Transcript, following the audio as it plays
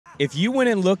If you went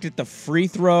and looked at the free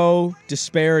throw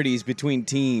disparities between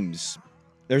teams,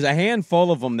 there's a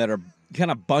handful of them that are kind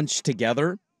of bunched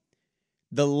together.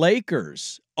 The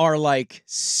Lakers are like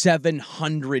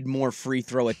 700 more free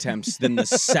throw attempts than the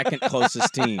second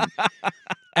closest team.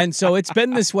 And so it's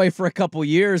been this way for a couple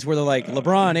years where they're like,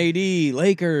 LeBron, AD,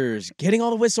 Lakers, getting all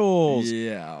the whistles.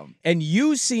 Yeah. And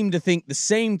you seem to think the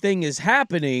same thing is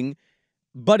happening,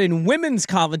 but in women's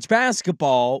college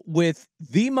basketball with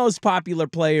the most popular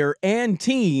player and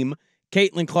team,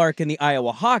 Caitlin Clark and the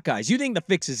Iowa Hawkeyes. You think the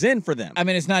fix is in for them? I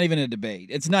mean, it's not even a debate.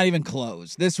 It's not even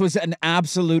close. This was an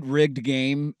absolute rigged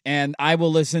game, and I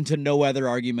will listen to no other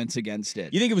arguments against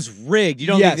it. You think it was rigged? You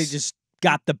don't think they just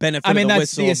got the benefit of the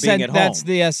whistle of being at home? That's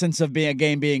the essence of a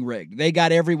game being rigged. They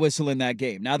got every whistle in that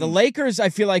game. Now, the Lakers, I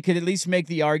feel like, could at least make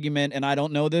the argument, and I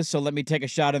don't know this, so let me take a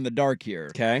shot in the dark here.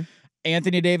 Okay.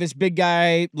 Anthony Davis, big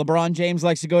guy. LeBron James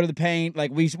likes to go to the paint. Like,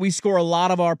 we score a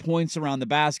lot of our points around the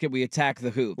basket. We attack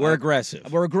the hoop. We're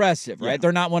aggressive. We're aggressive, right? Yeah.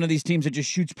 They're not one of these teams that just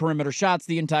shoots perimeter shots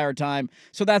the entire time.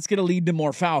 So that's going to lead to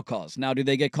more foul calls. Now, do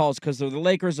they get calls because they're the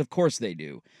Lakers? Of course they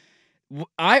do.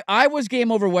 I was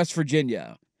game over West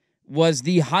Virginia. Was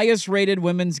the highest rated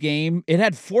women's game. It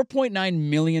had 4.9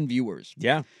 million viewers.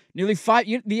 Yeah. Nearly 5.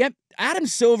 Adam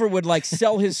Silver would like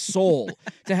sell his soul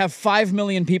to have 5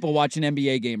 million people watch an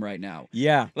NBA game right now.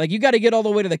 Yeah. Like, you got to get all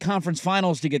the way to the conference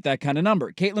finals to get that kind of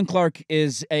number. Caitlin Clark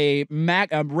is a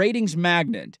ratings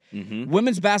magnet. Mm-hmm.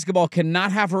 Women's basketball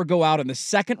cannot have her go out in the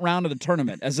second round of the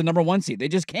tournament as the number 1 seed. They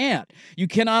just can't. You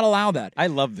cannot allow that. I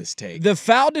love this take. The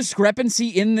foul discrepancy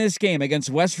in this game against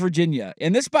West Virginia,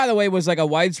 and this, by the way, was like a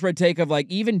widespread take of like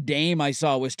even Dame I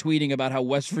saw was tweeting about how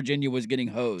West Virginia was getting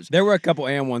hosed. There were a couple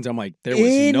and ones. I'm like, there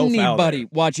was no foul. Anybody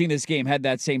watching this game had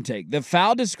that same take. The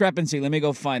foul discrepancy, let me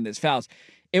go find this. Fouls.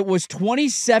 It was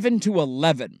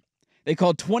 27-11. They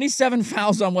called 27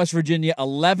 fouls on West Virginia,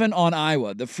 11 on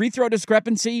Iowa. The free throw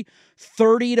discrepancy,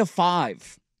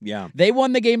 30-5. Yeah. They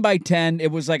won the game by 10.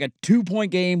 It was like a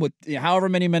 2-point game with however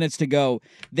many minutes to go.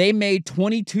 They made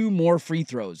 22 more free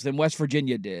throws than West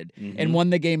Virginia did and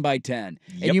won the game by 10.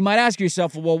 Yep. And you might ask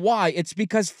yourself, well, why? It's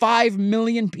because 5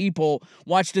 million people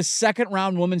watched a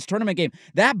second-round women's tournament game.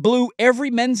 That blew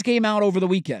every men's game out over the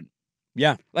weekend.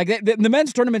 Yeah. Like, the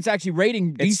men's tournament's actually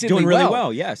rating decently doing really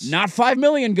well, yes. Not 5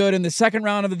 million good in the second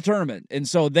round of the tournament. And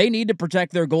so they need to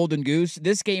protect their golden goose.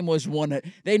 This game was one,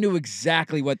 they knew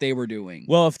exactly what they were doing.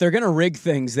 Well, if they're going to rig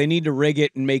things, they need to rig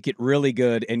it and make it really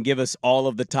good and give us all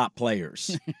of the top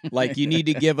players. Like, you need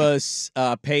to give us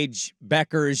Paige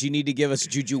Beckers. You need to give us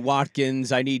Juju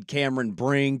Watkins. I need Cameron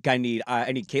Brink. I need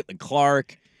Caitlin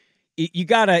Clark. You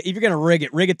gotta, if you're gonna rig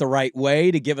it the right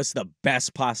way to give us the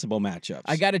best possible matchups.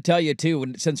 I gotta tell you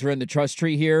too, since we're in the trust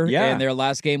tree here, and their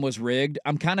last game was rigged,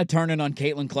 I'm kind of turning on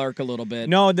Caitlin Clark a little bit.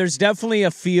 No, there's definitely a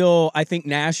feel, I think,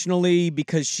 nationally,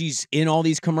 because she's in all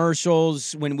these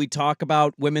commercials. When we talk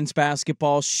about women's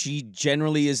basketball, she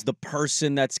generally is the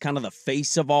person that's kind of the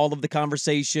face of all of the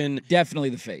conversation. Definitely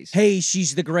the face. Hey,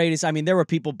 she's the greatest. I mean, there were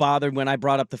people bothered when I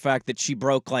brought up the fact that she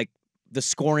broke like the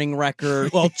scoring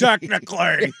record. Well,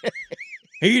 technically,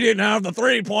 he didn't have the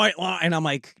 3-point line. And I'm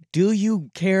like, do you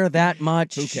care that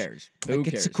much? Who cares? Like,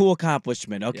 it's a cool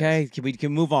accomplishment, okay? Yes. We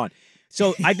can move on.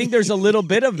 So I think there's a little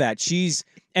bit of that.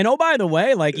 And oh, by the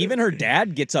way, like, even her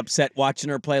dad gets upset watching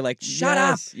her play, like, shut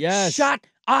up. Shut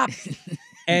up.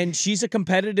 And she's a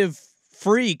competitive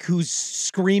freak who's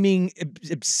screaming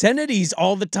obscenities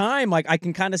all the time. Like, I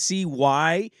can kind of see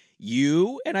why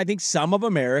you, and I think some of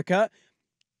America,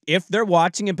 if they're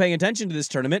watching and paying attention to this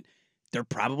tournament, they're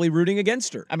probably rooting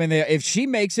against her. I mean, if she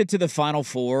makes it to the Final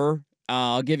Four,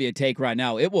 I'll give you a take right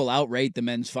now. It will outrate the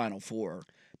men's Final Four.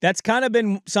 That's kind of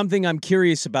been something I'm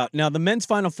curious about. Now, the men's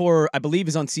Final Four, I believe,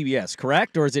 is on CBS,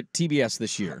 correct? Or is it TBS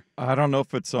this year? I don't know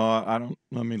if it's on.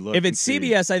 Let me look. If it's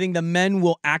CBS, I think the men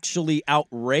will actually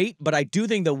outrate, but I do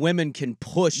think the women can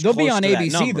push. They'll be on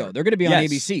ABC, though. They're going to be on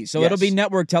ABC. So it'll be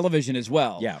network television as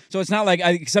well. Yeah. So it's not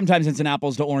like, sometimes it's an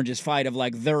apples to oranges fight of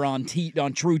like they're on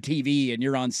True TV and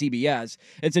you're on CBS.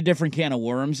 It's a different can of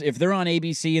worms. If they're on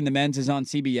ABC and the men's is on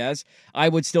CBS, I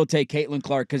would still take Caitlin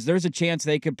Clark because there's a chance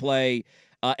they could play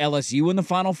LSU in the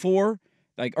Final Four,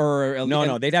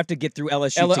 no, they'd have to get through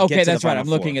LSU. Okay, that's right. I'm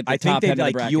looking at the top end of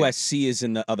the bracket. USC is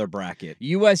in the other bracket.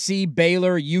 USC,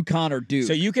 Baylor, UConn, or Duke.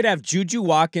 So you could have Juju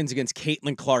Watkins against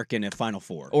Caitlin Clark in a Final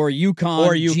Four, or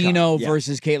UConn, Gino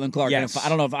versus Caitlin Clark. Yes. I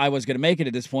don't know if I was going to make it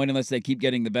at this point unless they keep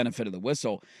getting the benefit of the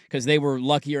whistle because they were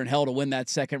luckier in hell to win that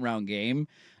second round game.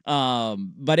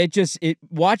 But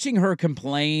watching her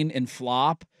complain and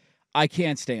flop. I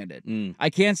can't stand it. I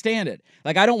can't stand it.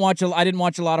 Like, I didn't watch a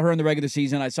lot of her in the regular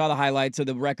season. I saw the highlights of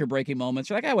the record-breaking moments.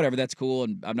 You're like, whatever, that's cool,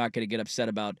 and I'm not going to get upset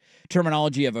about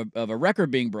terminology of a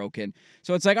record being broken.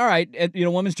 So it's like, all right,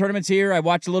 women's tournament's here. I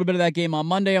watched a little bit of that game on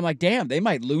Monday. I'm like, damn, they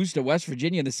might lose to West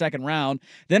Virginia in the second round.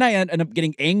 Then I end up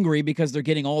getting angry because they're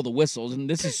getting all the whistles, and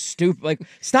this is stupid. Like,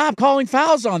 stop calling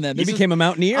fouls on them. You became a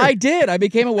Mountaineer. I did. I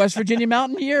became a West Virginia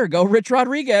Mountaineer. Go Rich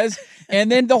Rodriguez. And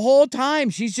then the whole time,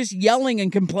 she's just yelling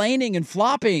and complaining and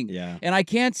flopping. Yeah. And I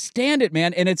can't stand it,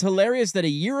 man. And it's hilarious that a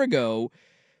year ago,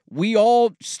 we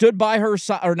all stood by her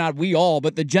side, or not we all,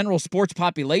 but the general sports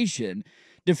population.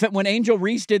 When Angel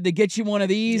Reese did the get you one of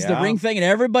these, the ring thing, and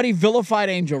everybody vilified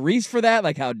Angel Reese for that.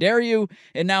 Like, how dare you?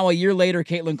 And now a year later,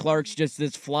 Caitlin Clark's just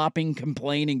this flopping,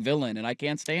 complaining villain, and I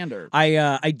can't stand her.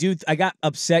 I got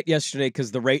upset yesterday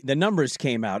because the numbers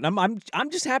came out, and I'm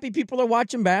just happy people are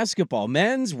watching basketball,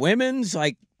 men's, women's,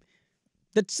 like.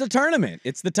 That's the tournament.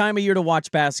 It's the time of year to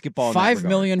watch basketball. $5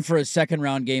 million for a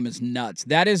second-round game is nuts.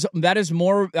 That is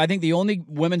more. I think the only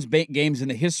women's games in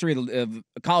the history of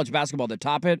college basketball that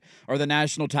top it are the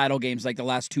national title games, like the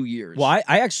last 2 years. Well,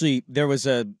 there was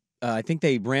I think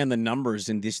they ran the numbers,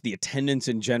 and the attendance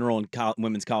in general in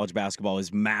women's college basketball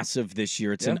is massive this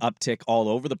year. It's an uptick all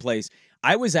over the place.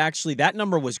 That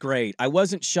number was great. I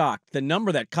wasn't shocked. The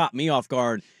number that caught me off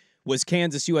guard was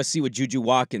Kansas USC with Juju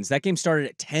Watkins. That game started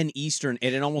at 10 Eastern,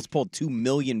 and it almost pulled 2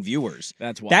 million viewers.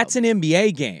 That's wild. That's an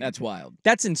NBA game. That's wild.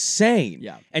 That's insane.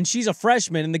 Yeah. And she's a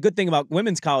freshman, and the good thing about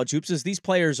women's college hoops is these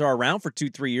players are around for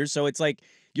 2-3 years, so it's like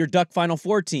your Duck Final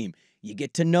Four team. You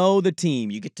get to know the team.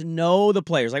 You get to know the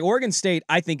players. Like Oregon State,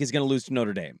 I think, is going to lose to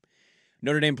Notre Dame.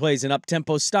 Notre Dame plays an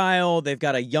up-tempo style. They've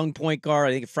got a young point guard,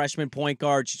 I think a freshman point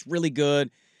guard. She's really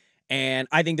good. And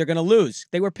I think they're going to lose.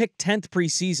 They were picked 10th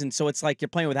preseason, so it's like you're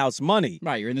playing with house money.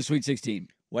 Right, you're in the Sweet 16.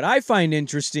 What I find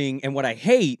interesting and what I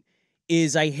hate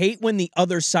is when the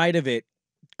other side of it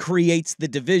creates the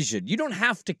division. You don't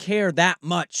have to care that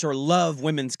much or love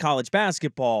women's college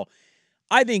basketball.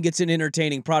 I think it's an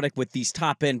entertaining product with these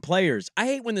top-end players. I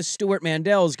hate when the Stuart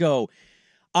Mandells go,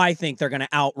 I think they're going to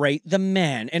outrate the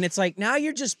men. And it's like, now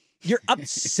you're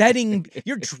upsetting,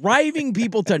 you're driving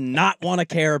people to not want to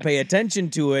care or pay attention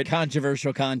to it.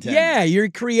 Controversial content. Yeah, you're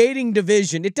creating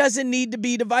division. It doesn't need to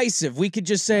be divisive. We could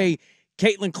just say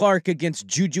Caitlin Clark against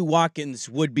Juju Watkins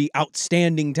would be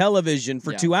outstanding television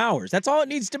for 2 hours. That's all it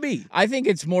needs to be. I think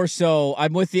it's more so,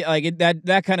 I'm with you, like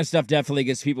that kind of stuff definitely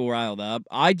gets people riled up.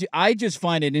 I just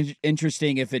find it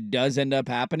interesting if it does end up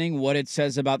happening, what it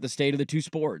says about the state of the two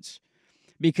sports.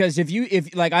 Because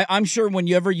I'm sure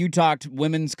whenever you talked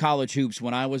women's college hoops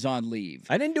when I was on leave.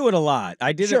 I didn't do it a lot.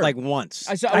 I did it like once.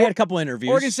 I had a couple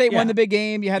interviews. Oregon State won the big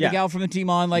game. You had the gal from the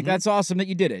team on. Like, that's awesome that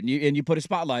you did it. And you put a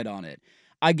spotlight on it.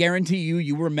 I guarantee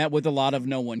you were met with a lot of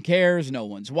no one cares, no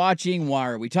one's watching, why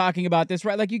are we talking about this,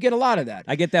 right? Like, you get a lot of that.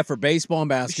 I get that for baseball and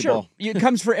basketball. Sure, it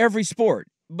comes for every sport.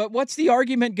 But what's the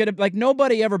argument going to, like,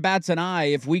 nobody ever bats an eye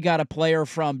if we got a player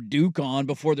from Duke on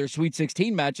before their Sweet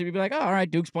 16 match. You'd be like, oh, all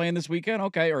right, Duke's playing this weekend,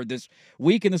 okay, or this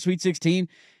week in the Sweet 16.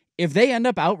 If they end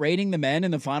up outrating the men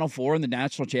in the Final Four in the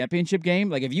national championship game,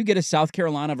 like if you get a South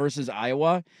Carolina versus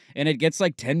Iowa and it gets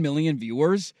like 10 million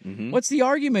viewers, what's the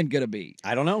argument going to be?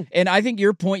 I don't know. And I think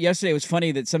your point yesterday was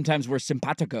funny that sometimes we're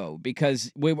simpatico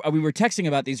because we were texting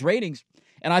about these ratings.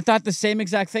 And I thought the same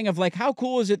exact thing of like, how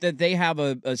cool is it that they have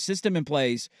a system in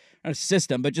place, not a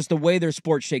system, but just the way their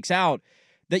sport shakes out,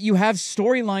 that you have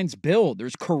storylines build.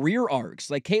 There's career arcs.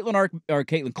 Like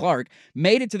Caitlin Clark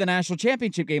made it to the national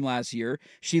championship game last year.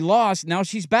 She lost. Now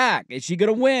she's back. Is she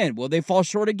going to win? Will they fall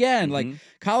short again? Like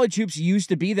college hoops used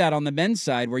to be that on the men's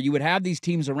side where you would have these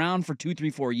teams around for 2, 3,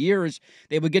 4 years.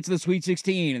 They would get to the Sweet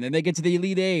 16 and then they get to the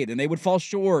Elite Eight and they would fall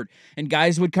short and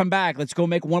guys would come back. Let's go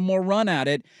make one more run at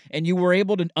it. And you were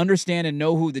able to understand and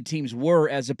know who the teams were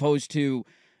as opposed to,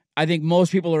 I think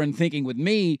most people are in thinking with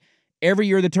me, every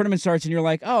year the tournament starts and you're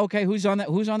like, oh, okay, who's on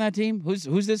that team?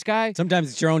 Who's this guy?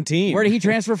 Sometimes it's your own team. Where did he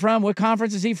transfer from? What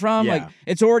conference is he from? Yeah. Like,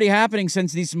 it's already happening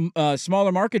since these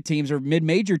smaller market teams or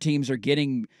mid-major teams are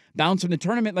getting bounced from the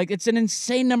tournament. Like, it's an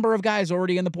insane number of guys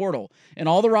already in the portal. And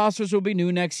all the rosters will be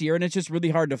new next year, and it's just really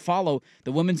hard to follow.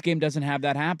 The women's game doesn't have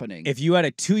that happening. If you had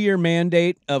a 2-year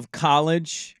mandate of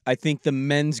college, I think the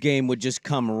men's game would just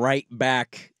come right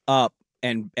back up.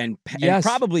 And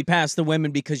probably past the women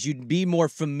because you'd be more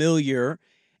familiar.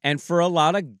 And for a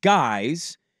lot of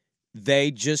guys,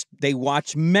 they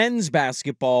watch men's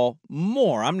basketball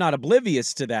more. I'm not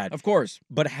oblivious to that. Of course.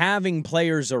 But having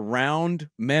players around,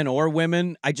 men or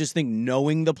women, I just think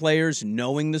knowing the players,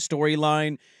 knowing the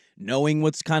storyline, knowing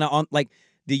what's kind of on, like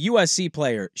the USC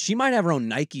player, she might have her own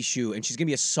Nike shoe and she's going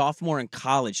to be a sophomore in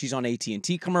college. She's on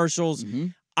AT&T commercials.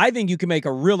 I think you can make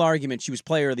a real argument she was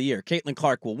player of the year. Caitlin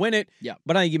Clark will win it,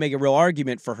 but I think you make a real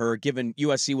argument for her, given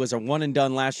USC was a one and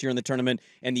done last year in the tournament,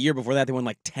 and the year before that they won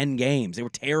like 10 games. They were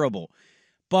terrible.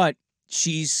 But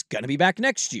she's going to be back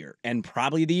next year and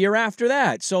probably the year after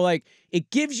that. So, like, it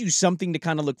gives you something to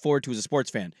kind of look forward to as a sports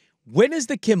fan. When is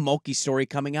the Kim Mulkey story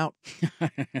coming out?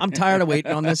 I'm tired of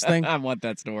waiting on this thing. I want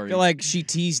that story. I feel like she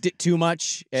teased it too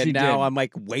much, and now I'm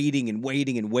like waiting and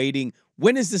waiting and waiting.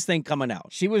 When is this thing coming out?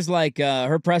 She was like,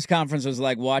 her press conference was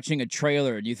like watching a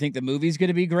trailer. Do you think the movie's going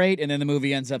to be great? And then the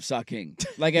movie ends up sucking.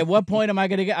 Like, at what point am I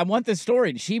going to get? I want this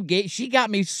story. She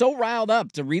got me so riled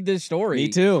up to read this story. Me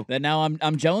too. That now I'm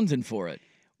jonesing for it.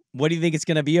 What do you think it's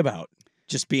going to be about?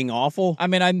 Just being awful? I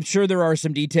mean, I'm sure there are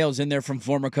some details in there from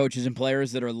former coaches and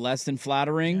players that are less than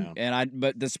flattering,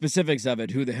 but the specifics of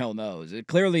it, who the hell knows? It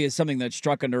clearly is something that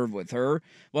struck a nerve with her.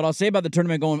 What I'll say about the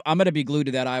tournament I'm going to be glued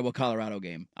to that Iowa-Colorado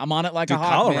game. I'm on it like a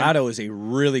hawk, Colorado man. is a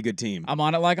really good team. I'm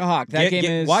on it like a hawk.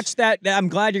 Watch that. I'm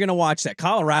glad you're going to watch that.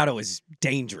 Colorado is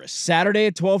dangerous. Saturday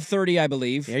at 12:30, I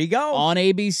believe. There you go. On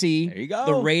ABC. There you go.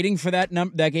 The rating for that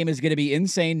game is going to be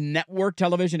insane. Network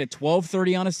television at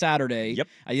 12:30 on a Saturday.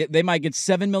 Yep. They might get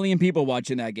 7 million people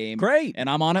watching that game. Great. And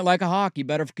I'm on it like a hawk. You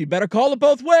better call it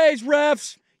both ways,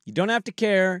 refs. You don't have to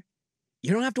care.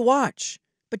 You don't have to watch.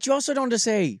 But you also don't have to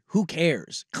say, who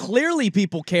cares? Clearly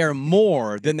people care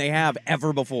more than they have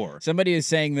ever before. Somebody is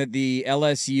saying that the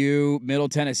LSU Middle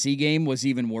Tennessee game was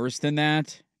even worse than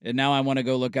that. And now I want to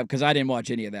go look up because I didn't watch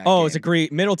any of that. Oh, it's a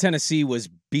great. Middle Tennessee was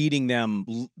beating them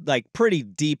like pretty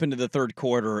deep into the third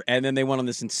quarter, and then they went on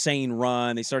this insane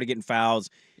run. They started getting fouls.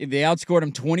 They outscored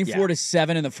them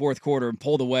 24-7 in the fourth quarter and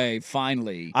pulled away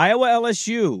finally. Iowa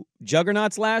LSU,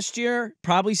 juggernauts last year,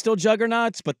 probably still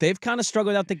juggernauts, but they've kind of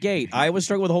struggled out the gate. Iowa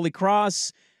struggled with Holy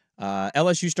Cross.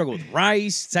 LSU struggled with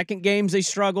Rice. Second games they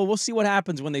struggle. We'll see what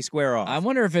happens when they square off. I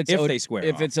wonder if they square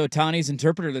off. It's Otani's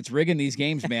interpreter that's rigging these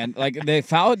games, man. Like the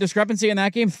foul discrepancy in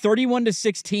that game,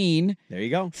 31-16. There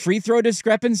you go. Free throw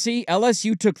discrepancy.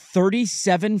 LSU took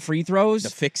 37 free throws.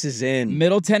 The fix is in.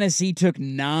 Middle Tennessee took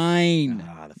 9.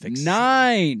 The fix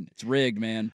 9. It's rigged,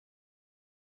 man.